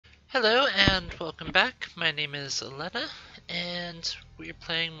Hello and welcome back. My name is Elena and we're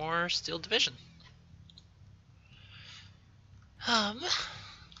playing more Steel Division.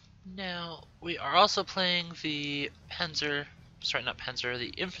 Now we are also playing the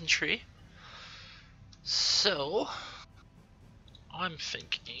the infantry. So I'm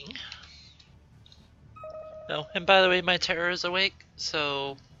thinking. Oh, and by the way, my terror is awake,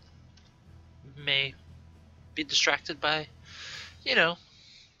 so may be distracted by,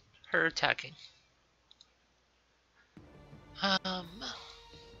 her attacking.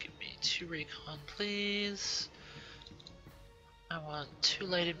 Give me 2 recon, please. I want 2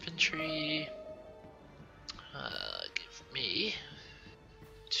 light infantry. Give me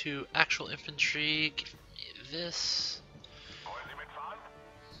 2 actual infantry. Give me this.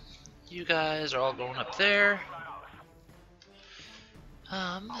 You guys are all going up there.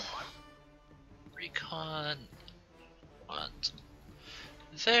 Recon want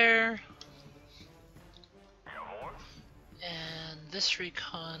there. And this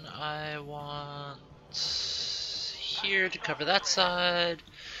recon I want here to cover that side.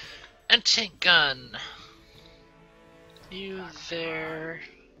 And tank gun. You there.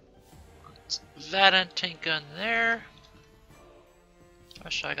 That and tank gun there.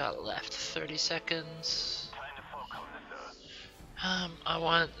 What should I got left? 30 seconds. I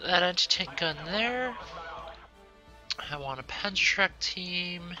want that anti-tank gun there. I want a Panzerschreck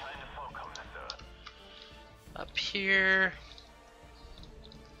team up here.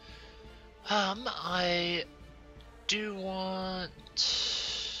 I do want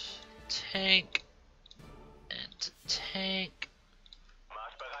tank and tank.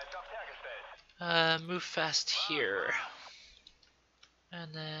 Move fast here.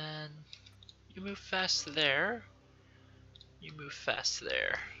 And then you move fast there. You move fast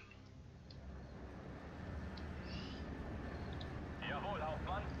there.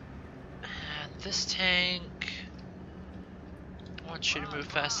 And this tank, I want you to move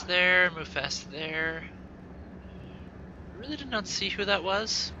fast there, move fast there. I really did not see who that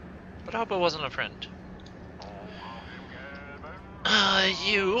was, but I hope it wasn't a friend.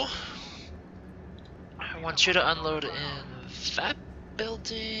 You, I want you to unload in that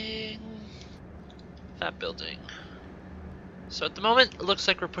building. That building. So at the moment, it looks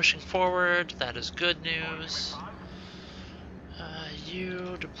like we're pushing forward. That is good news.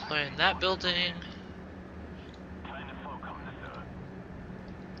 You deploy in that building.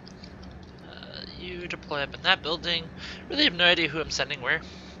 You deploy up in that building. Really have no idea who I'm sending where,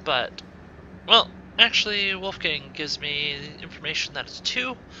 but, well, actually Wolfgang gives me information that it's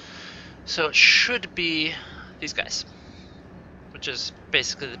 2, so it should be these guys, which is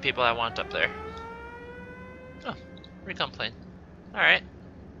basically the people I want up there. Oh, recon plane. Alright.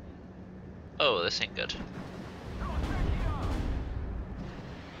 Oh, this ain't good.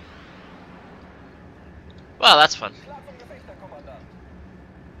 Well, that's fun.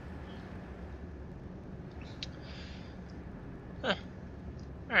 Huh.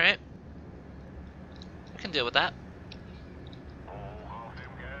 Alright. I can deal with that.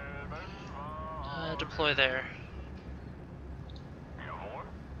 Deploy there.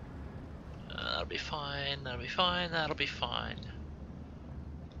 That'll be fine, that'll be fine, that'll be fine.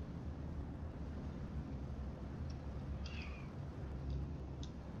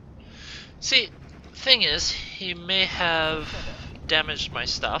 See, thing is, he may have damaged my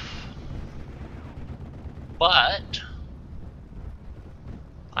stuff, but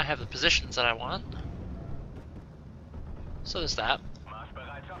I have the positions that I want. So there's that.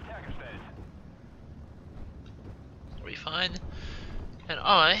 It'll be fine. And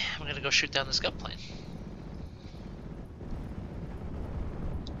I'm gonna go shoot down this gun plane.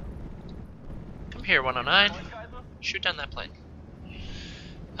 Come here, 109. Shoot down that plane.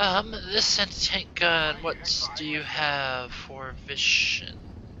 This anti-tank gun, what do you have for vision?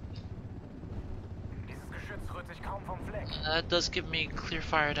 That does give me clear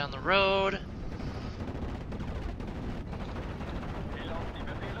fire down the road.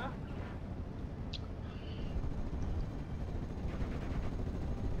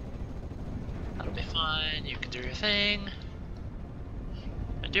 That'll be fine, you can do your thing.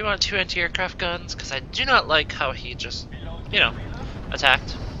 I do want 2 anti-aircraft guns, because I do not like how he just,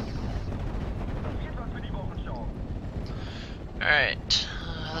 attacked. Alright,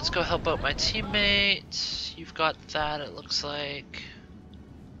 let's go help out my teammate. You've got that, it looks like.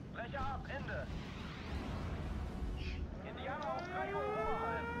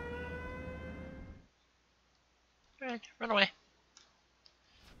 Alright, run away.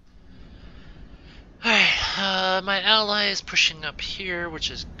 Alright, my ally is pushing up here, which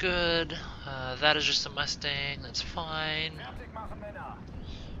is good. That is just a Mustang, that's fine.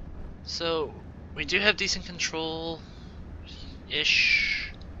 So we do have decent control-ish.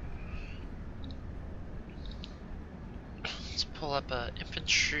 Let's pull up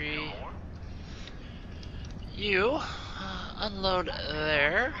infantry. You unload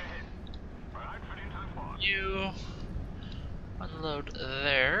there. You unload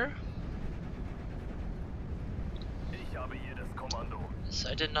there. So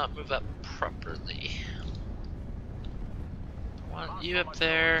I did not move up properly. Want you up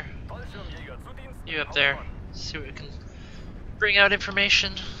there. You up there. See what we can bring out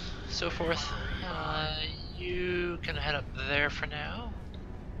information, so forth. You can head up there for now.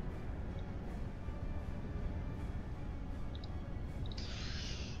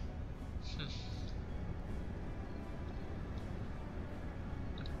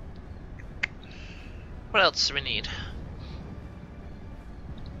 What else do we need?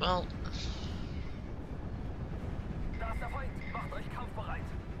 Well,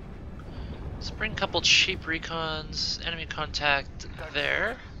 let's bring a couple cheap recons, enemy contact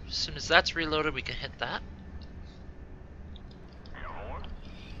there. As soon as that's reloaded, we can hit that.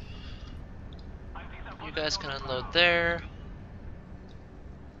 You guys can unload there.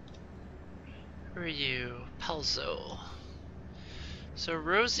 Who are you? Palzo. So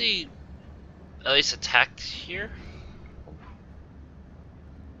Rosie at least attacked here.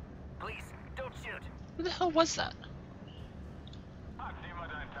 Please, don't shoot. Who the hell was that?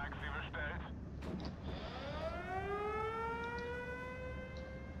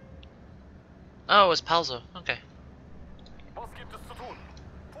 Oh, it was Palzo. Okay.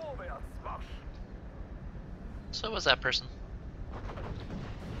 So it was that person.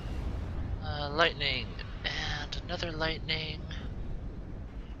 Lightning. And another lightning.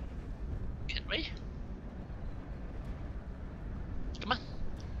 Can we? Come on.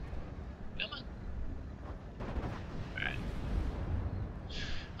 Come on. Alright.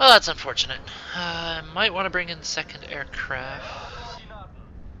 Well, that's unfortunate. I might want to bring in the second aircraft.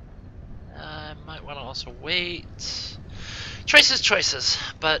 I might want to also wait. Choices,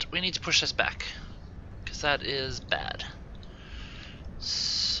 but we need to push this back. Because that is bad.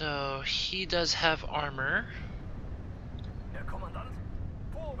 So, he does have armor.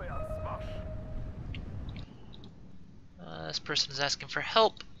 This person is asking for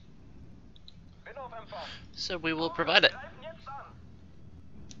help. So we will provide it.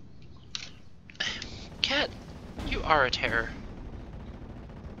 Cat, you are a terror.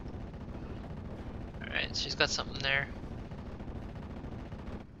 Alright, she's got something there.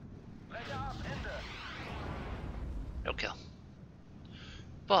 No kill.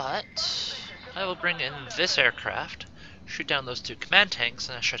 But I will bring in this aircraft, shoot down those two command tanks,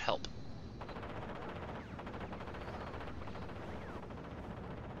 and that should help.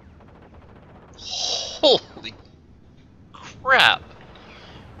 Holy crap!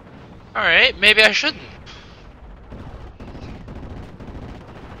 Alright, maybe I shouldn't.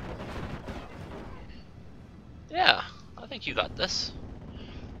 Yeah, I think you got this.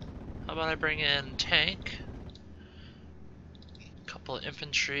 How about I bring in tank, couple of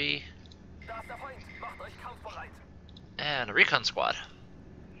infantry, and a recon squad.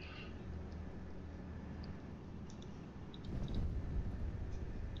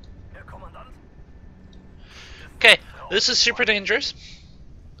 Okay, this is super dangerous,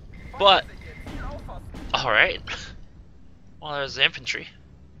 but alright. Well, there's the infantry.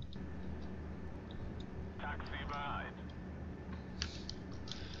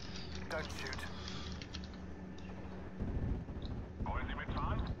 Don't shoot.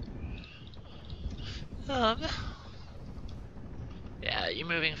 Yeah, you're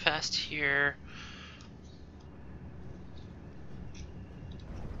moving fast here.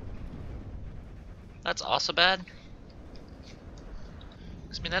 That's also bad.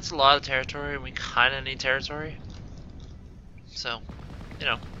 I mean, that's a lot of territory, and we kind of need territory. So, you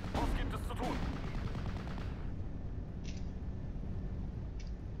know.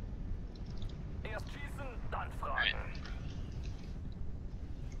 Right.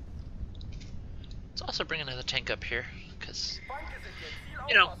 Let's also bring another tank up here, because,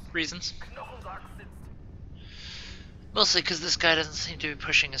 you know, reasons. Mostly because this guy doesn't seem to be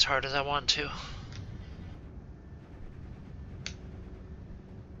pushing as hard as I want to.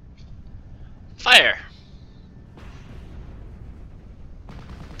 Fire!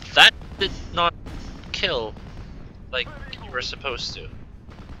 That did not kill like you were supposed to.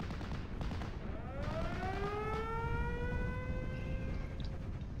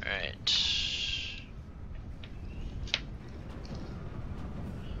 Alright.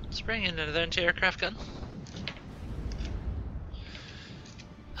 Let's bring in another anti-aircraft gun.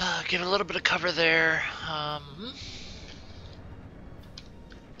 Give it a little bit of cover there.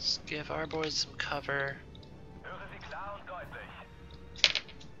 Let's give our boys some cover. Höre Sie klar und deutlich.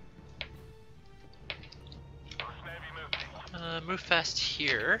 So schnell wie möglich. Move fast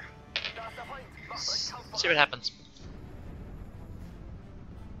here. Da ist der Feind. Macht euch kampfbereit. See what happens.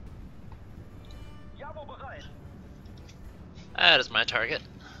 Javo bereit. That is my target.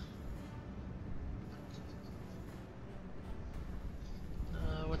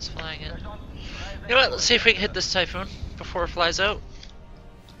 What's flying in? You know what? Let's see if we can hit this Typhoon before it flies out.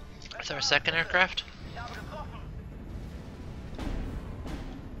 With our second aircraft. Ich habe getroffen.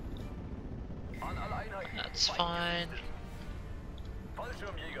 An alle Einheiten. That's fine.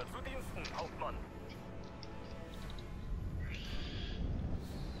 Fallschirmjäger zu Diensten, Hauptmann.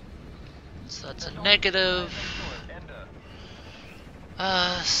 So that's a negative. Ende.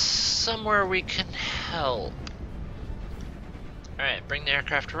 Somewhere we can help. Alright, bring the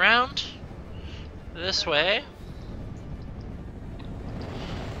aircraft around. This way.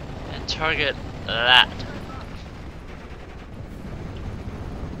 And target that. Das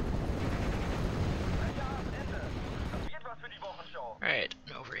geht was für die Wochenschau. Alright,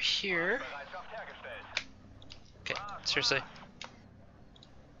 over here. Bereitschaft hergestellt. Okay, seriously.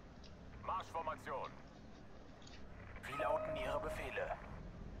 Marschformation. Wie lauten Ihre Befehle?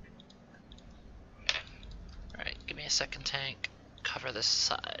 Alright, give me a second tank. Cover this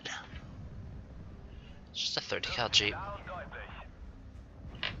side. It's just a 30 cal Jeep. Klar und deutlich.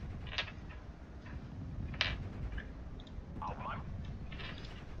 Hauptmann.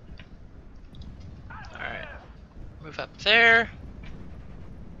 Alright. Move up there.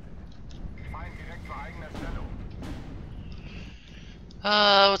 Feind direkt zur eigener Stellung.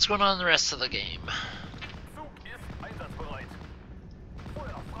 What's going on in the rest of the game? Zug ist einsatzbereit.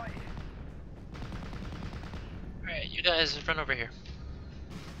 Feuer frei. Alright, you guys run over here.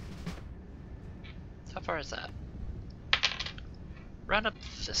 How far is that? Run up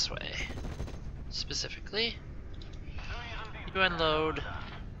this way. Specifically. You unload.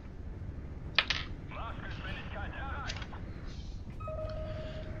 Marschgeschwindigkeit erreicht.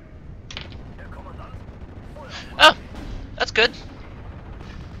 Der Kommandant. Feuer frei. Oh! That's good.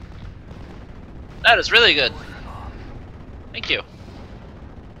 That is really good. Thank you.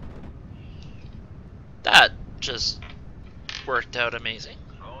 That just worked out amazing.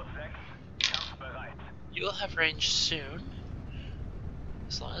 Rot 6, kampfbereit. You'll have range soon.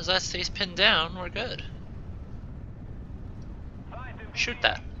 As long as that stays pinned down, we're good. Feind im Shoot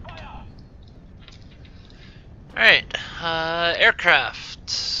that. Feuer. Alright,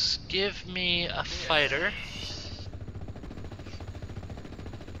 aircraft. Give me a fighter.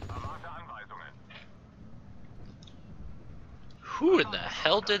 Erwarte Anweisungen. Who in the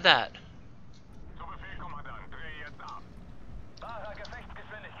hell did that? Zu Befehl, Kommandant. Dreh jetzt ab. Wahrer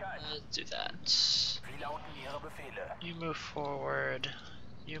Gefechtsgeschwindigkeit. Let's do that. Wie lauten Ihre Befehle? You move forward.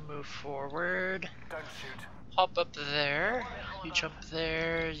 You move forward. Don't shoot. Hop up there. You jump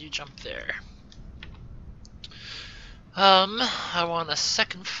there. You jump there. I want a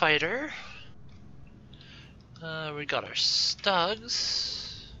second fighter. We got our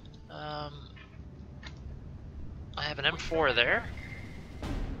Stugs. I have an M4 there.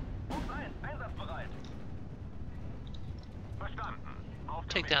 Punkt 1, einsatzbereit. Verstanden. Auf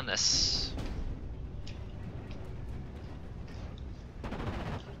Take down this.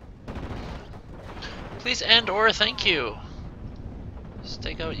 Please end or thank you.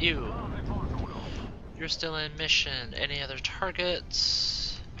 Stake out you. You're still in mission. Any other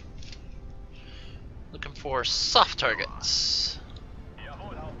targets? Looking for soft targets.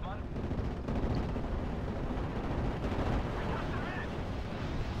 Jawohl, Hauptmann.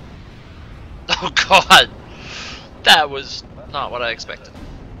 Oh god! That was not what I expected.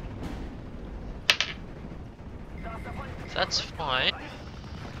 That's fine.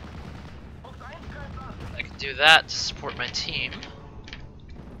 I can do that to support my team.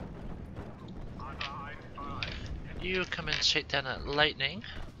 You come in straight down at lightning.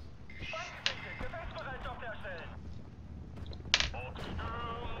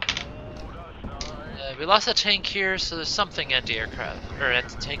 We lost a tank here, so there's something anti-aircraft or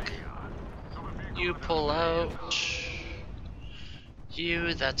anti-tank. You pull out.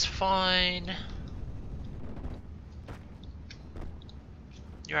 You, that's fine.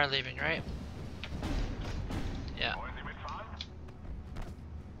 You are leaving, right? Yeah.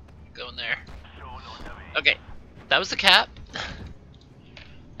 Going there. Okay, that was the cat.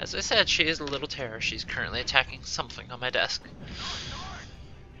 As I said, she is a little terror. She's currently attacking something on my desk.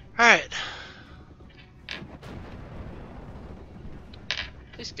 Alright.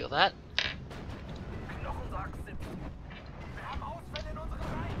 Please kill that.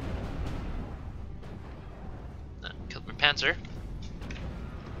 Killed my Panzer.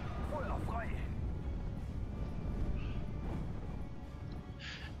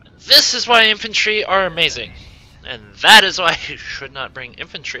 This is why infantry are amazing. And that is why you should not bring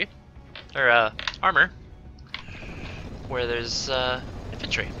infantry, or armor, where there's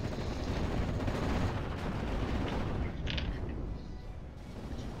infantry.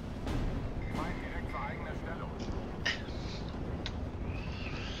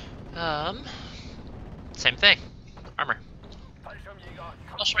 Same thing. Armor.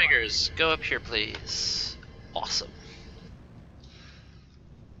 Fallschmakers, go up here, please. Awesome.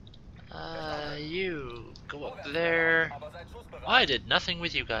 You go up there. I did nothing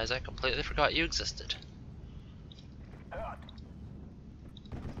with you guys. I completely forgot you existed.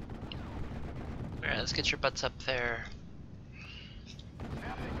 Alright, let's get your butts up there.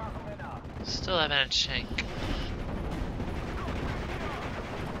 Still haven't had a tank.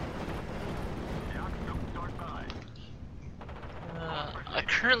 I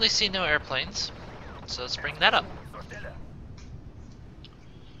currently see no airplanes, so let's bring that up.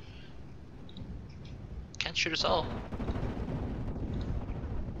 Can't shoot us all.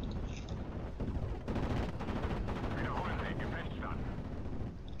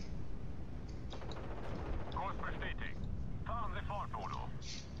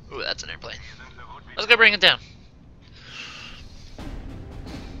 Ooh, that's an airplane. Let's go bring it down.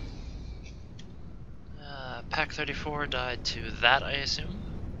 Pack 34 died to that, I assume.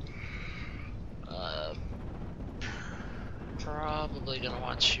 Probably gonna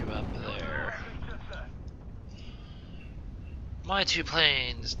want you up there. My two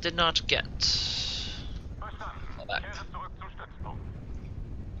planes did not get. Fall back.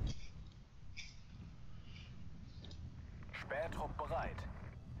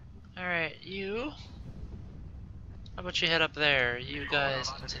 Alright, you. How about you head up there? You guys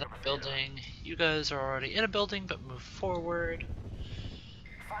into that building. You guys are already in a building, but move forward.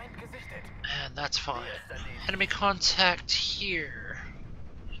 And that's fine. Enemy contact here.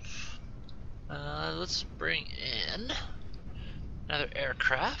 Let's bring in another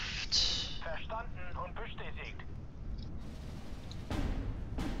aircraft.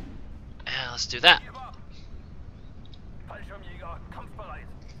 And let's do that.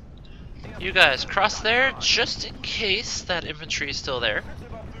 You guys cross there just in case that infantry is still there.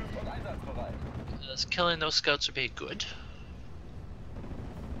 Because killing those scouts would be good.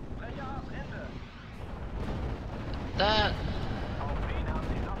 That.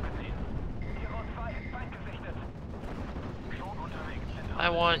 I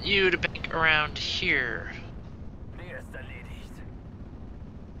want you to bank around here.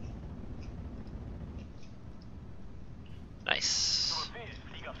 Nice.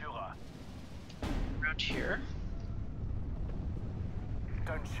 Around here.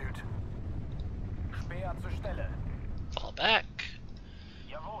 Don't shoot. Speer zur Stelle. Fall back.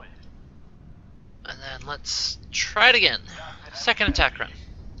 And then let's try it again. Second attack run.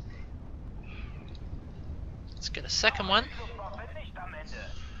 Let's get a second one.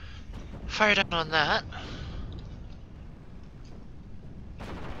 Fire down on that.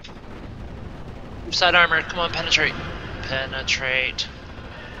 Side armor, come on, penetrate. Penetrate.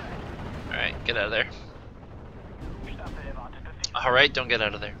 Alright, get out of there. Alright, don't get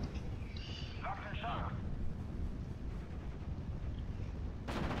out of there.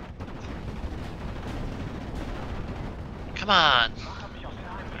 Come on.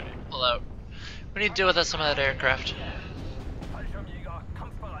 Right, pull out. We need to deal with some of that aircraft.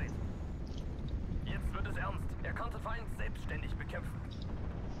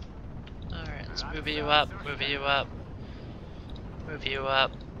 Alright, let's move you up, move you up. Move you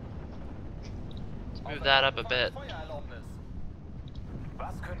up. Let's move that up a bit.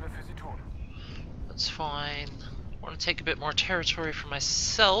 That's fine. I want to take a bit more territory for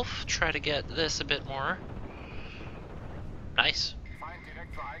myself. Try to get this a bit more. Nice.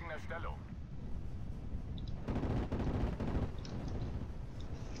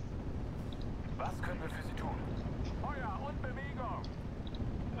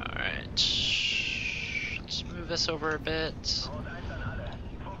 Alright. Let's move this over a bit.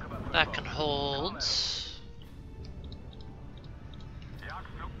 That can hold.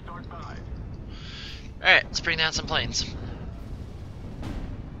 Alright, let's bring down some planes.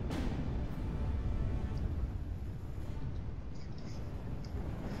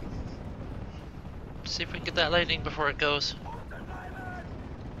 See if we can get that lightning before it goes.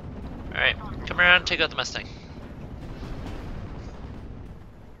 Alright, come around, take out the Mustang.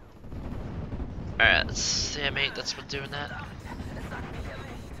 Alright, let's M8, that's what's doing that.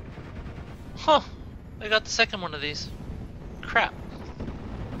 Huh, I got the second one of these. Crap.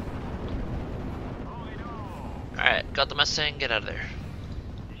 Alright, got the Mustang, get out of there.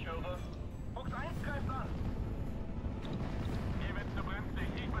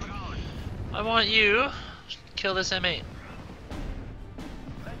 I want you to kill this M8.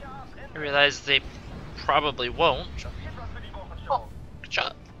 I realize they probably won't. Oh, good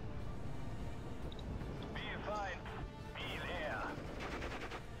job.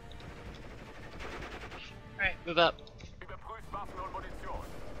 Alright, move up.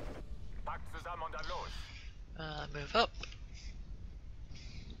 Move up.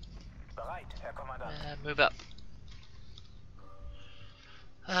 Move up.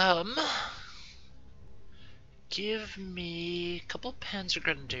 Give me a couple Panzer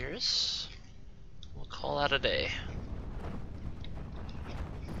Grenadiers. We'll call that a day.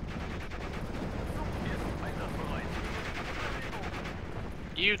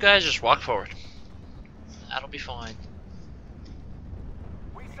 You guys just walk forward. That'll be fine.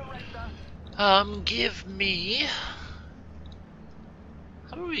 Give me...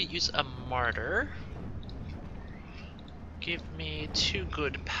 How do we use a martyr? Give me 2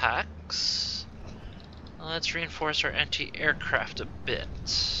 good packs. Let's reinforce our anti-aircraft a bit.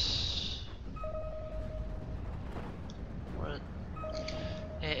 What?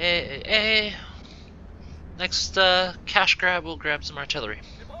 Hey. Next cash grab, we'll grab some artillery.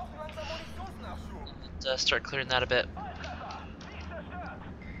 And start clearing that a bit.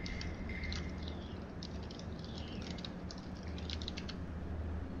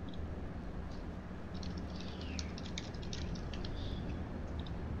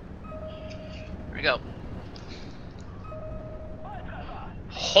 Here we go.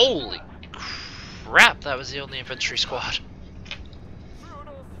 Holy crap, that was the only infantry squad.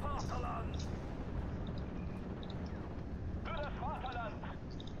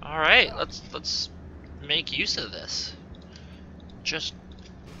 Alright, let's make use of this. Just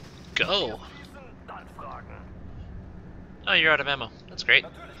go. Oh, you're out of ammo. That's great.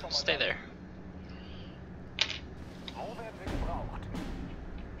 Stay there.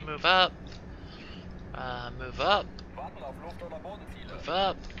 Move up. Move up. Move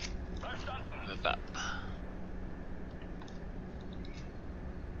up. Move up.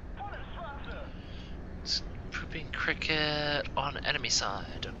 It's pooping cricket on enemy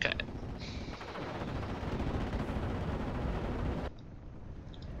side. Okay.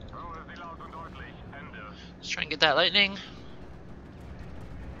 Let's try and get that lightning.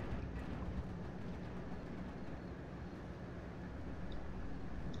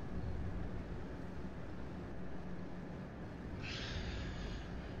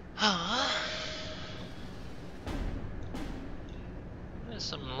 There's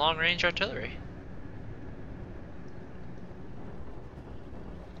some long-range artillery.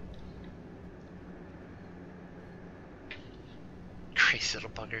 Crazy little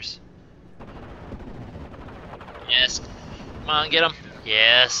buggers. Yes. Come on, get him.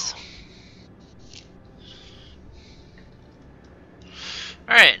 Yes.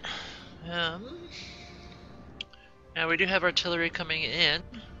 Alright. Now we do have artillery coming in.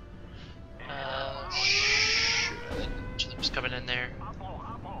 Artillery's coming in there.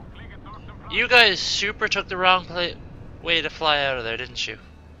 You guys super took the wrong way to fly out of there, didn't you?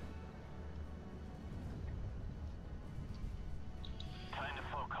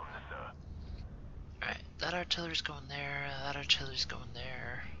 Alright, that artillery's going there, that artillery's going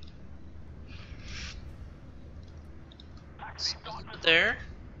there. There.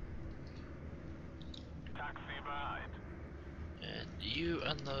 And you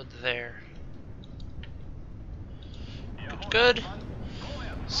unload there. Good.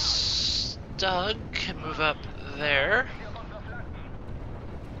 Doug can move up there.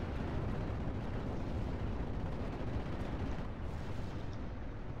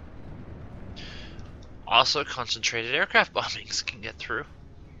 Also, concentrated aircraft bombings can get through.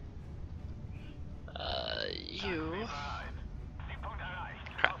 You...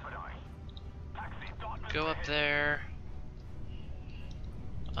 Crap. Go up there.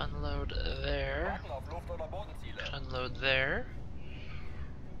 Unload there. Unload there.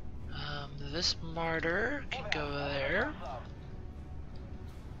 This martyr can go there.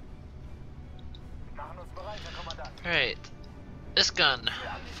 Alright. This gun.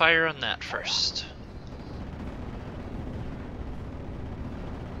 Fire on that first.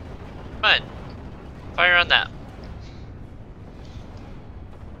 Fine. Fire on that.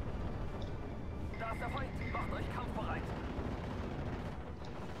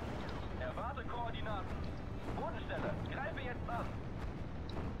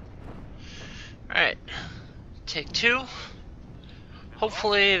 Alright. Take 2.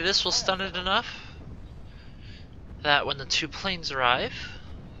 Hopefully this will stun it enough that when the 2 planes arrive,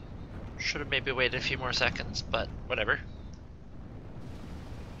 should have maybe waited a few more seconds, but whatever.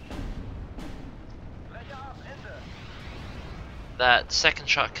 That second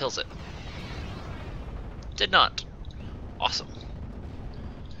shot kills it. Did not. Awesome.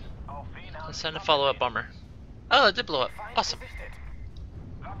 Auf wen haben Let's Sie send a Waffe follow-up gelegt? bomber. Oh, it did blow up. Feind Awesome. gesichtet.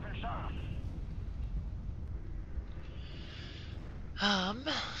 Waffen scharf.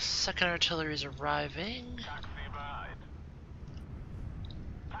 Second artillery's arriving. Taxi bereit.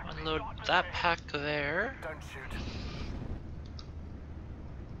 Taxi Unload dort that bewegt. pack there. Don't shoot.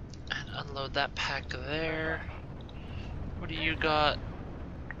 And unload that pack there. What do you got?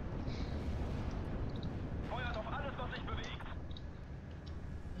 Feuert auf alles, was sich bewegt.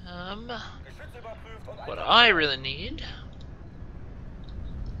 Geschütz überprüft und What I really need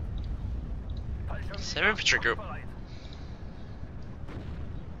is an infantry group. bereit.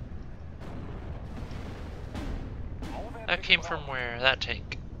 That came from where? That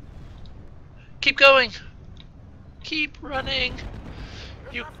tank. Keep going! Keep running!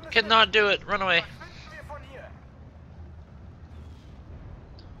 You cannot do it! Run away! Verschwinden wir von hier.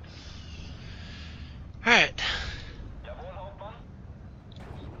 Alright. Jawohl, Hauptmann.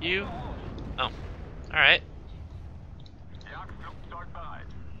 You. Oh. Alright. Jagdflugzeug bereit.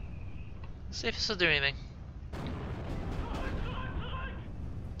 See if this will do anything.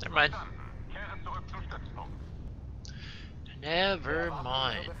 Never mind. Kehre zurück zum Stützpunkt. Never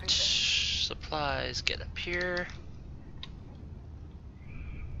mind. Supplies get up here.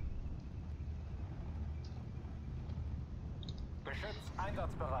 Geschütz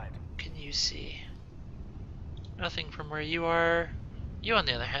einsatzbereit. Can you see? Nothing from where you are. You, on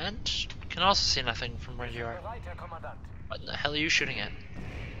the other hand, can also see nothing from where you are. Bereit, Herr Kommandant. What in the hell are you shooting at?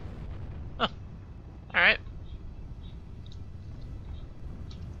 Huh. Alright.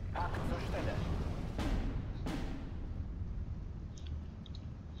 Pack zur Stelle.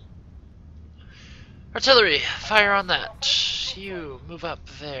 Artillery, fire on that. You, move up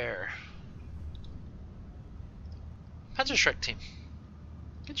there. Panzerschreck team,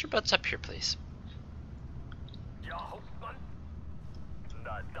 get your butts up here, please. Ja, Hauptmann.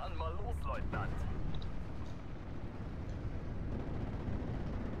 Na dann mal los, Leutnant.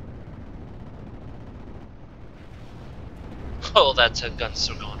 Oh, that gun's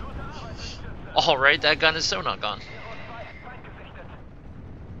so gone. Alright, that gun is so not gone. Feind gesichtet.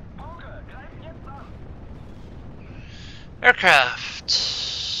 Auge, greifen jetzt an.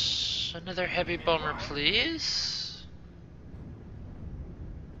 Aircraft. Another heavy bomber, please.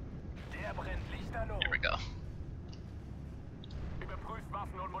 Der brennt lichterloh. Here we go. Überprüft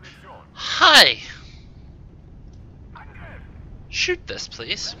Waffen und Munition. Hi! Angriff. Shoot this,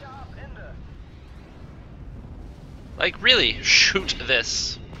 please. Feuer ab, Ende. Like, really, shoot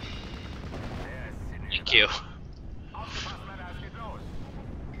this. Der ist hinüber. Thank you. Aufgepasst, Männer, es geht los.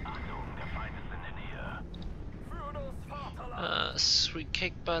 Achtung, der Feind ist in der Nähe. Für das Vaterland. Sweet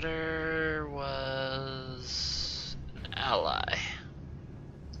cake butter was an ally.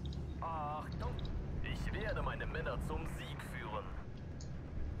 Achtung, ich werde meine Männer zum Sieg führen.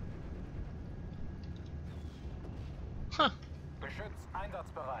 Huh. Geschütz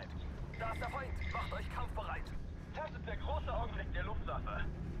einsatzbereit. Da ist der Feind, macht euch kampfbereit. Das ist der große Augenblick der Luftwaffe.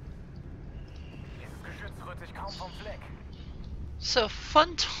 Dieses Geschütz rührt sich kaum vom Fleck. So,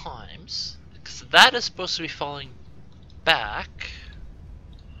 fun times, because that is supposed to be falling back.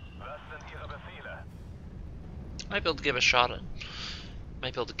 Was sind Ihre Befehle? Might be able to give a shot at.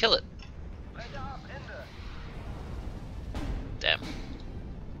 Might be able to kill it. Feuer ab, Ende. Damn.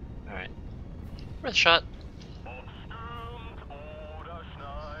 Alright. Worth a shot. Ob stürmt oder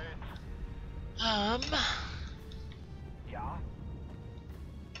schneit. Ja.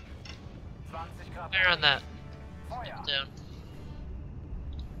 20 Grad. Fire on that. Feuer. Down.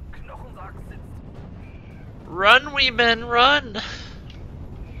 Knochensack sitzt. Run, wee men, run!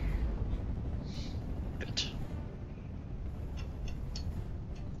 Good.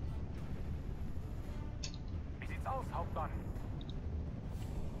 Wie sieht's aus, Hauptmann?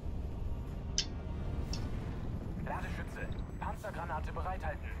 Ladeschütze. Panzergranate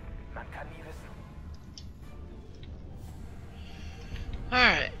bereithalten. Man kann nie wissen.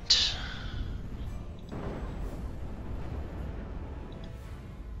 Alright.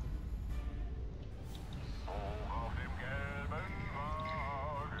 Hoch auf dem gelben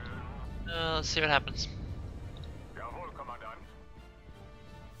Wagen. Let's see what happens. Jawohl, Kommandant.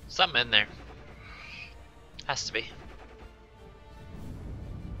 Something in there. Has to be.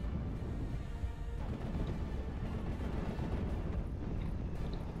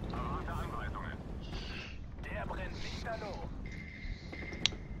 Erwarte Anweisungen. Der brennt lichterloh.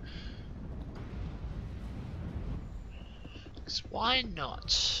 'Cause why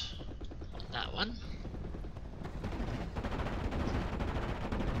not? That one.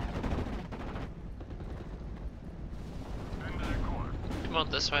 Ende der Kurs. Come on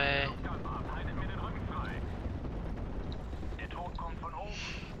this way. Luftkampf ab. Haltet mir den Rücken frei.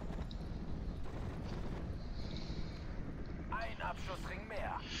 bringen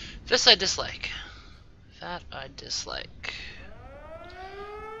mehr. This I dislike. That I dislike.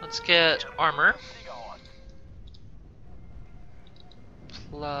 Let's get armor. Fliegerhorn.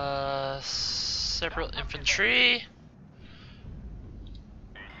 Plus several infantry.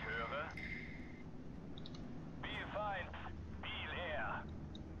 Ich höre. Viel Feind, viel Air.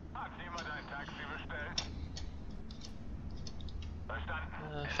 Hat jemand ein Taxi bestellt?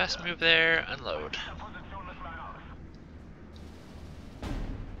 Verstanden. Fast move there, unload. Dieser Position müssen wir raus.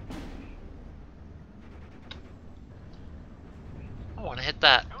 I want to hit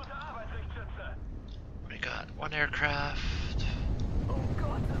that. Gute Arbeit, Lichtschütze. We got one aircraft. Um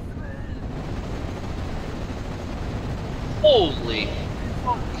Gottes Willen. Holy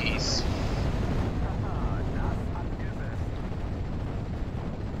monkeys. Das angesetzt.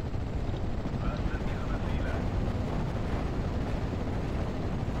 Was sind Ihre Befehle?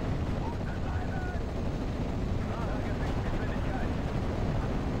 Gesichtsgeschwindigkeit.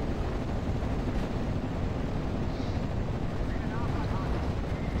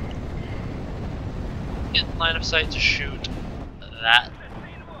 Get in line of sight to shoot that.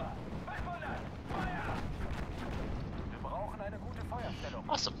 10 Uhr. 500. Feuer. Wir brauchen eine gute Feuerstellung.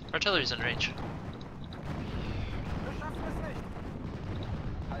 Awesome. Artillery's in range. Wir schaffen es nicht.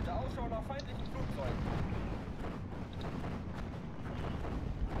 Halte Ausschau nach feindlichen Flugzeugen.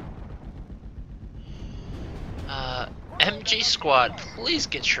 MG squad, please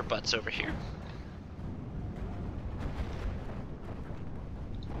get your butts over here.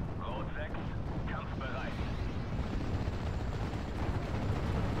 Rot 6, kampfbereit.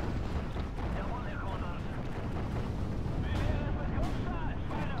 Jawohl, Herr Konos. Wie wäre es mit Großstadt,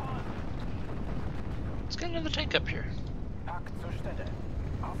 Schweinehund? Let's get another tank up here. Akt zur Stelle.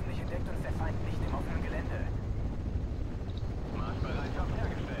 Hoffentlich entdeckt uns der Feind nicht im offenen Gelände. Marschbereitschaft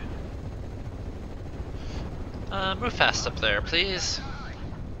hergestellt. Move fast up there, please. Ich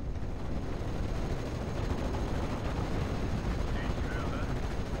höre.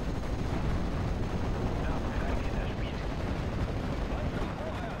 Das wird ein Kinderspiel.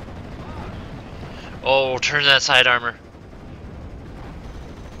 Oh, turn that side armor.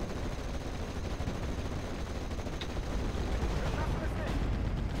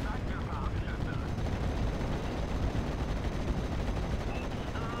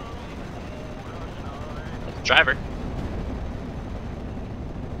 Driver.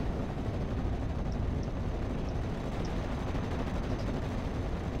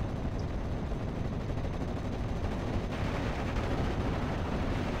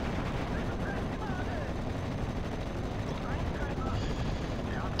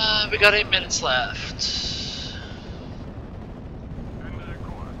 We got 8 minutes left.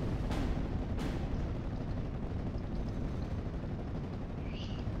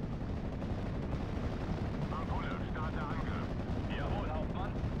 Jawohl,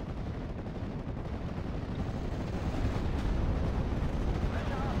 Hauptmann.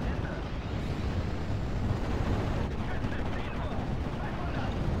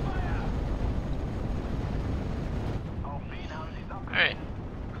 Alright.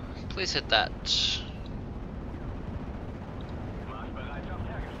 Please hit that. Marschbereitschaft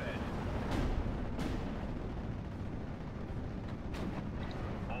hergestellt.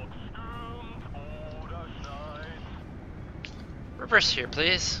 Ob stürmt oder schneit. Reverse here,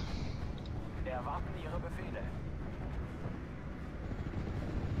 please. Erwarten Ihre Befehle.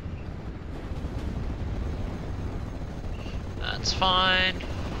 That's fine.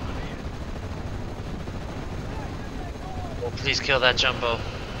 Oh, please kill that jumbo.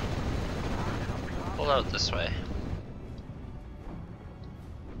 Pull out this way.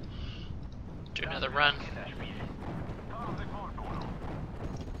 Do another run.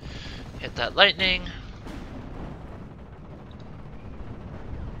 Hit that lightning.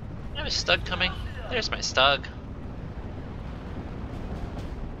 I have a stug coming. There's my stug.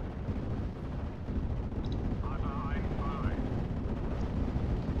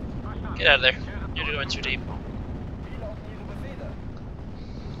 Get out of there. You're going too deep. Wie lauten Ihre Befehle?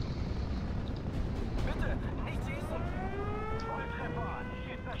 Bitte, nicht schießen! Volltreffer,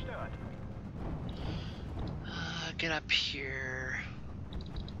 Schiff zerstört. Get up here.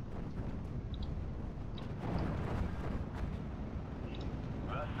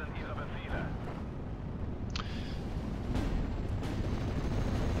 Was sind Ihre Befehle?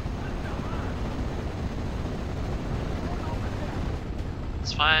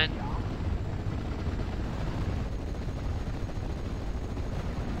 It's fine.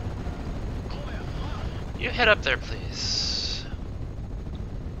 You head up there, please.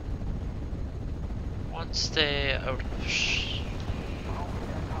 One stay out of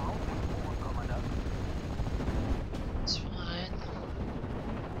It's fine.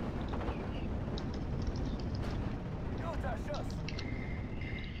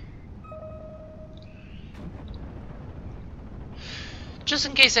 Just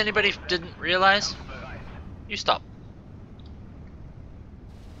in case anybody didn't realize, you stop.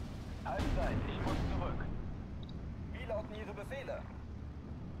 Halbzeit, ich muss zurück. Wie lauten Ihre Befehle?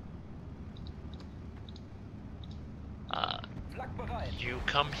 Flak bereit. You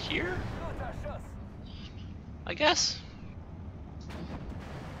come here, Guter Schuss. I guess.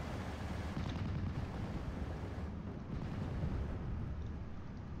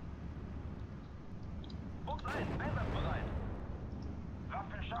 Fuchs 1, einsatzbereit.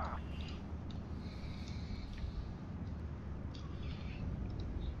 Waffen scharf.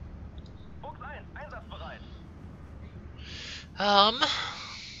 Fuchs 1, einsatzbereit.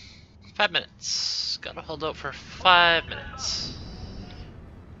 5 minutes. Gotta hold out for 5 minutes.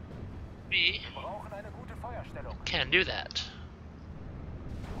 We Wir brauchen eine gute Feuerstellung. can do that.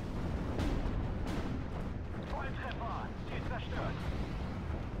 Volltreffer. Ziel zerstört.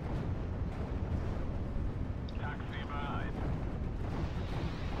 Taxi bereit.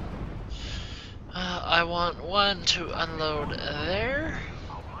 I want one to unload there.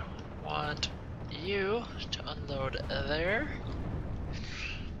 Want you to unload there.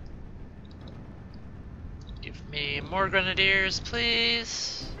 Give me more grenadiers,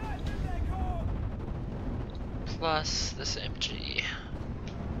 please. Plus this MG.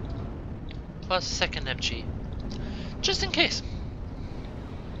 Plus second MG. Just in case.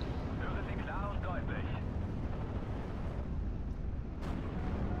 Höre Sie klar und deutlich.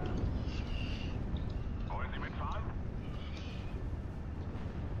 Wollen Sie mitfahren?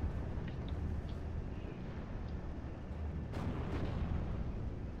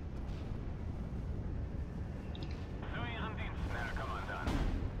 Zu Ihren Diensten, Herr Kommandant.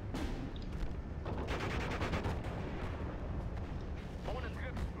 Ohne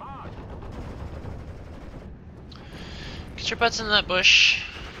Skript, Marsch! Get your butts in that bush.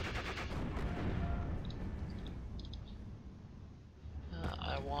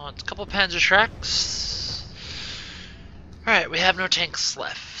 I want a couple Panzerschrecks. Alright, we have no tanks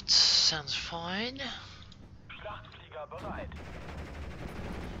left. Sounds fine. Schlachtflieger bereit.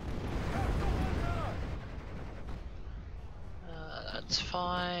 That's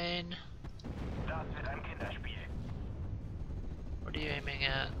fine. Das wird ein Kinderspiel. What are you aiming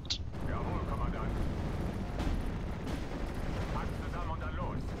at? Jawohl, Kommandant. Pack zusammen und dann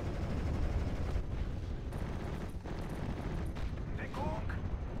los. Deckung.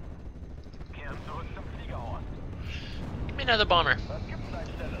 Kehren zurück zum Fliegerhorst. Give me another bomber. Was gibt's an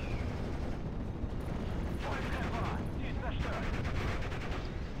Stelle? Volltreffer. Ziel zerstört.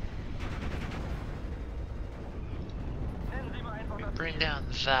 Nennen Sie mir einfach das Bring Ziel. down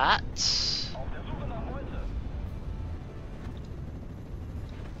that. Auf der Suche nach Beute.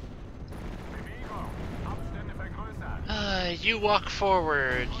 Bewegung. Abstände vergrößern. You walk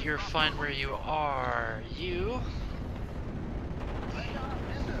forward. You're fine where you are. You. Brecher am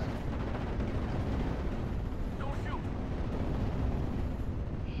Ende. Don't shoot.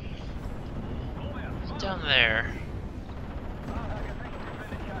 Vorwärts. Down there. Fahrer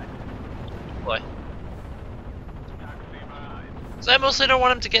Gefechtsgeschwindigkeit. Boy. Taxi bereit. So I mostly don't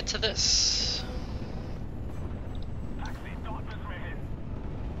want him to get to this. Taxi, dort müssen wir hin.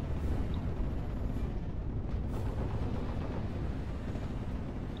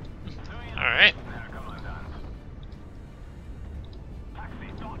 Zu Ihren Alright. Diensten, Herr Kommandant. Taxi,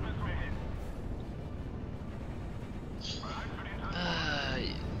 dort müssen wir hin. Bereit für den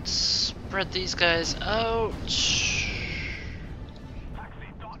Transport. Spread these guys out.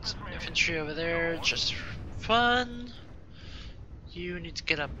 Taxi, dort müssen wir hin. Infantry over there, just for fun. You need to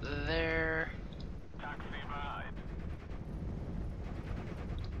get up there. Taxi bereit.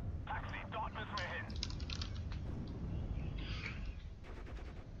 Taxi, dort müssen wir hin.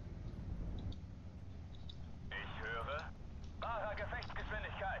 Ich höre. Wahrer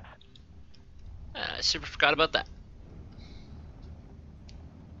Gefechtsgeschwindigkeit. I super forgot about that.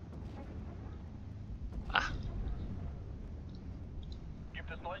 Ah,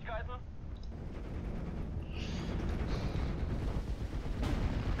 Gibt es Neuigkeiten?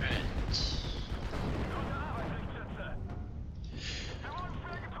 right. Gute Arbeit, Lichtschütze. Wir wurden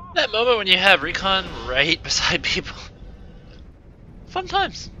schwer getroffen. That moment when you have recon right beside people. Fun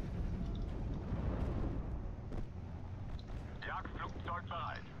times. Jagdflugzeug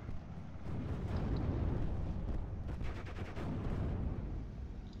bereit.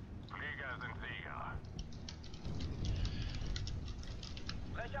 Flieger sind Sieger.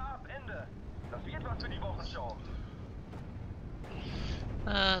 Brecher ab, Ende. Das wird was für die Wochenshow.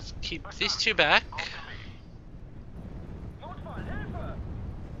 Let's keep these two back. Auf dem Weg. Notfall, Hilfe!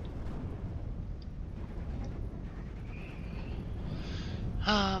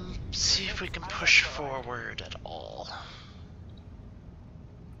 See if we can push forward at all.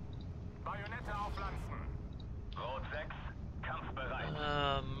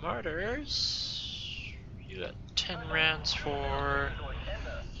 Martyrs. You got 10 rounds for...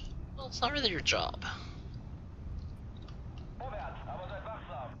 Well, it's not really your job.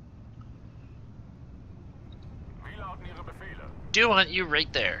 Do want you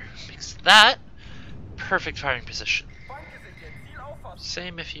right there. Because that, perfect firing position.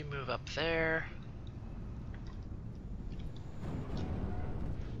 Same if you move up there.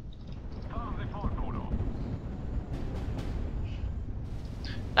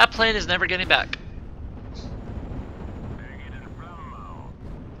 That plane is never getting back.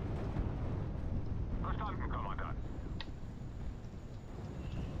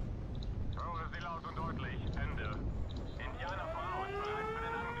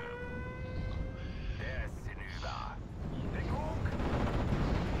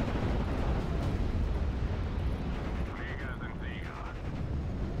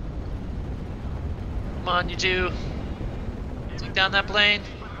 Come on, you two. Take down that plane.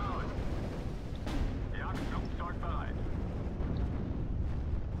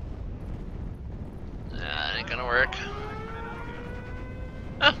 That ain't gonna work.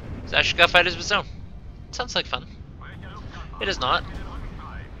 Oh, it's actually got fighters of its own. Sounds like fun. It is not.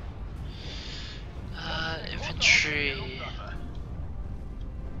 Infantry.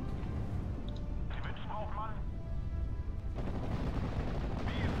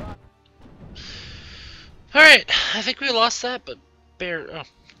 Alright, I think we lost that, but oh,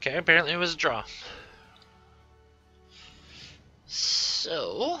 okay, apparently it was a draw.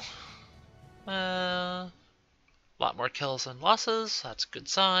 So, a lot more kills than losses, that's a good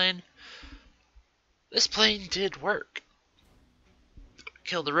sign. This plane did work.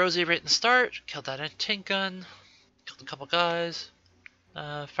 Killed the Rosie right in the start, killed that anti-tank gun, killed a couple guys.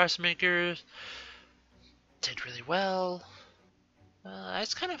 Firemakers did really well.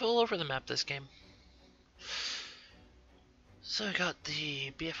 It's kind of all over the map this game. So I got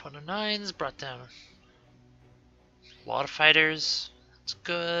the BF-109s, brought down a lot of fighters, that's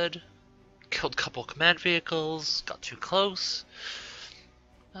good. Killed a couple command vehicles, got too close.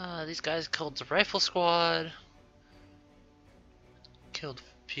 These guys killed the rifle squad. Killed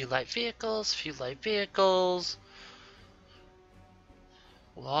a few light vehicles.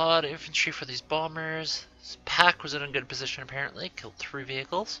 A lot of infantry for these bombers. This pack was in a good position apparently, killed 3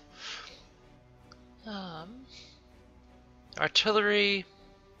 vehicles. Artillery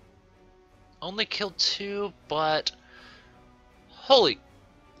only killed 2, but holy,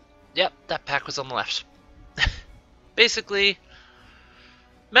 yep, that pack was on the left. Basically,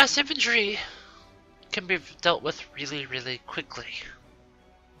 mass infantry can be dealt with really, really quickly.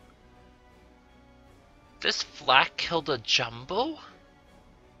 This flak killed a jumbo?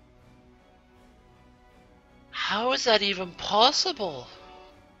 How is that even possible?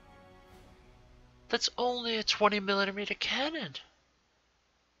 That's only a 20mm cannon.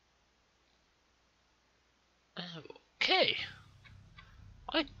 Okay.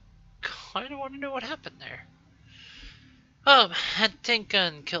 I kinda wanna know what happened there. Tank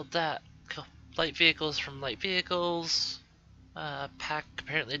gun killed that. Killed light vehicles from light vehicles. Pack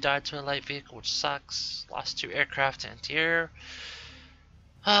apparently died to a light vehicle, which sucks. Lost 2 aircraft anti-air.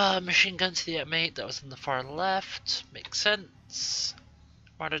 Machine gun to the M8 that was in the far left. Makes sense.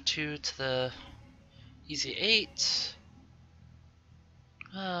 Martyr 2 to the Easy 8.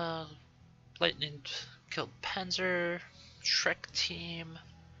 Lightning killed Panzer. Shrek team.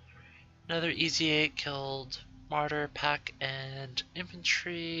 Another Easy 8 killed Martyr, Pack, and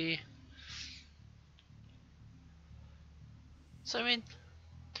Infantry. So, I mean,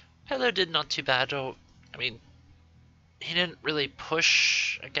 Hitler did not too bad. I mean, he didn't really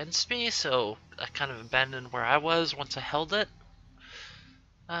push against me, so I kind of abandoned where I was once I held it.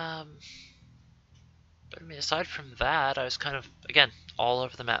 But I mean, aside from that, I was kind of, again, all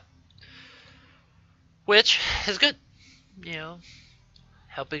over the map. Which is good, you know,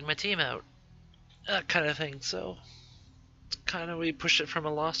 helping my team out, that kind of thing. So, kind of we pushed it from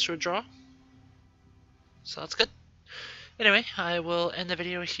a loss to a draw. So that's good. Anyway, I will end the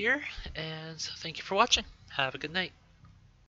video here, and so thank you for watching. Have a good night.